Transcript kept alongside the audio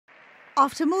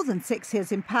After more than 6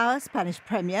 years in power, Spanish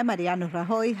Premier Mariano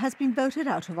Rajoy has been voted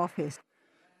out of office.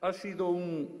 Ha sido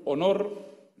un honor,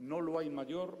 no lo hay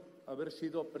mayor, haber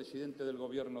sido presidente del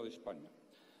Gobierno de España.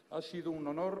 Ha sido un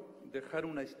honor dejar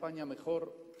una España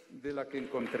mejor de la que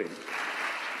encontré.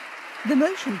 The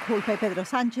motion called by Pedro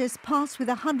Sánchez passed with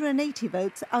 180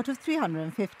 votes out of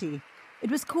 350. It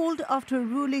was called after a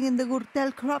ruling in the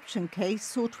Gürtel corruption case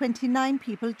saw 29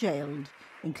 people jailed,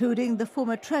 including the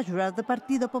former treasurer of the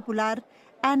Partido Popular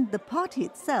and the party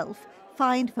itself,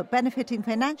 fined for benefiting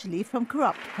financially from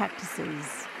corrupt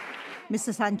practices.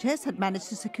 Mr. Sánchez had managed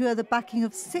to secure the backing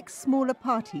of 6 smaller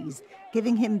parties,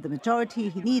 giving him the majority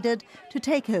he needed to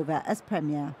take over as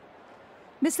premier.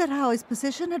 Mr. Rajoy's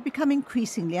position had become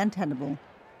increasingly untenable,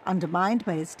 undermined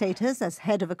by his status as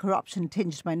head of a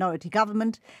corruption-tinged minority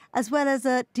government, as well as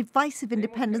a divisive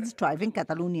independence drive in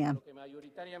Catalonia.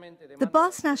 The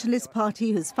Basque Nationalist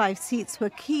Party, whose 5 seats were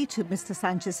key to Mr.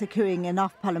 Sánchez securing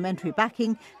enough parliamentary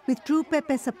backing, withdrew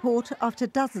PP's support after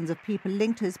dozens of people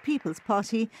linked to his People's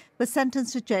Party were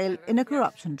sentenced to jail in a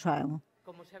corruption trial.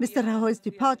 Mr. Rajoy's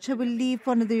departure will leave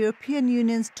one of the European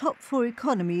Union's top 4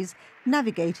 economies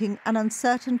navigating an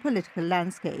uncertain political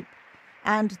landscape,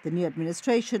 and the new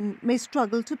administration may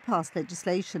struggle to pass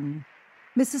legislation.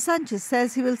 Mr. Sánchez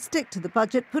says he will stick to the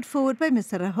budget put forward by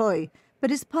Mr. Rajoy, but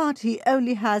his party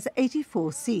only has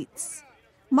 84 seats.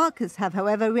 Markets have,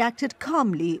 however, reacted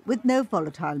calmly with no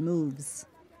volatile moves.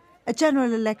 A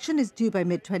general election is due by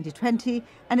mid-2020,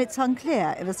 and it's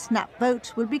unclear if a snap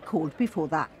vote will be called before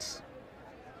that.